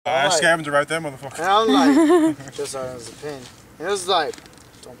Scavenger right there, motherfucker. And I'm like, just as a pin. And it was like,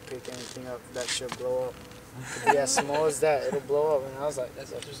 don't pick anything up, that should blow up. It'll be as small as that, it'll blow up. And I was like, that's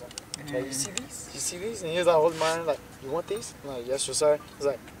just like, hey, you see these? You see these? And he was like, holding mine, like, you want these? I'm like, yes, sir. I was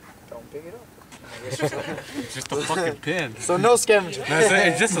like, don't pick it up. Like, yes, sir. It's just a fucking pin. So no scavenger. That's it.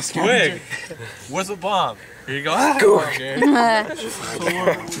 It's just a swig. Where's the bomb? Here you go. Okay.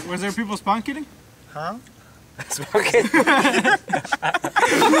 So, was there people spawn kidding? Huh? Smoking.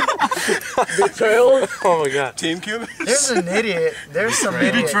 Betrayal? Oh my god. Team kill? There's an idiot. There's some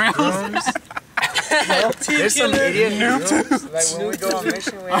idiot grooms. There's some idiot grooms. Like when we go on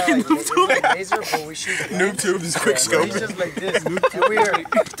mission, we have like laser, but we shoot. Noob tube is quick scope. He's just like this, and we are,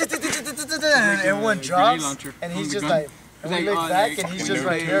 and everyone drops, and he's just like, and we look back, and he's just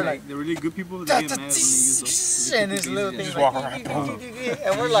right here, like, the really good people, they get mad when they use those. and his little thing, walk like, around.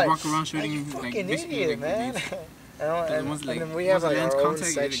 and we're like, walk around shooting, you like, fucking basically, idiot, like, man. And then we once have like it lands our own contact,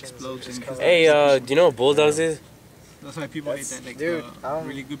 it sections. explodes and Hey, do you know what Bulldogs is? that's why people hate that, like, dude,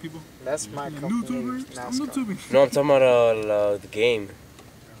 really good people. That's my Like, company YouTubers, I'm mascot. YouTubing. No, I'm talking about the game.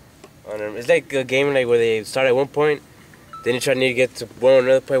 It's like a game like where they start at one point, then you try to need to get to one or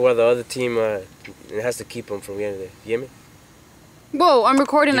another point where the other team it has to keep them from getting there. You get me? Whoa, I'm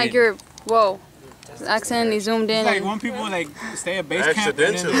recording like you're. Whoa. Accidentally zoomed in. It's like And when people, like, stay at base camp, and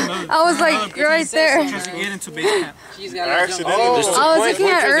then Accidentally. I was like, you're right there. tries to get into base camp. She's There's two I was points. looking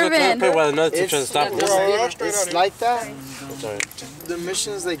One at tries to go to Urban. the point while another team It's, tries to stop them. it's like that. Sorry. The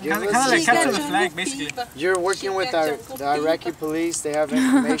missions they give Kind of like us, capture the flag, basically. you're working with the Iraqi police. They have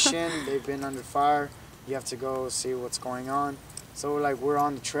information. They've been under fire. You have to go see what's going on. So like we're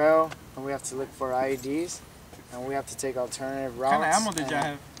on the trail and we have to look for IEDs, and we have to take alternative routes. What kind of ammo did and- y'all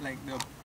have? Like, the